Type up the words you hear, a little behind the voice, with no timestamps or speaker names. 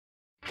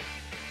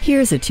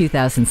Here's a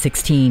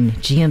 2016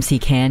 GMC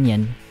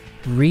Canyon.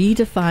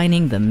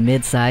 Redefining the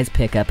midsize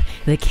pickup,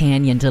 the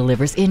Canyon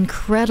delivers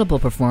incredible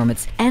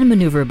performance and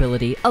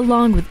maneuverability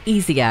along with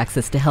easy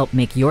access to help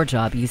make your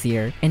job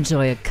easier.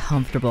 Enjoy a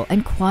comfortable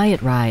and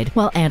quiet ride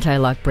while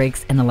anti-lock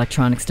brakes and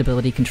electronic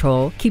stability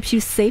control keeps you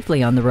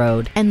safely on the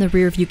road, and the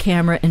rear view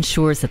camera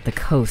ensures that the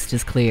coast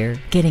is clear.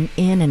 Getting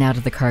in and out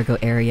of the cargo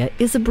area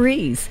is a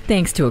breeze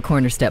thanks to a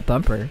corner step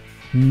bumper.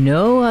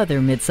 No other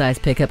midsize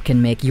pickup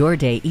can make your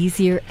day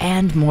easier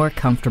and more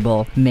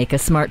comfortable. Make a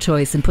smart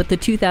choice and put the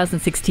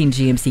 2016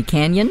 GMC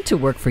Canyon to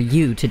work for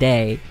you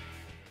today.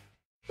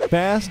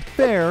 Fast,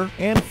 fair,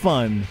 and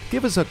fun.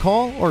 Give us a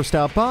call or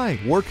stop by.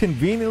 We're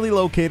conveniently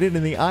located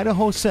in the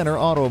Idaho Center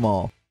Auto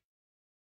Mall.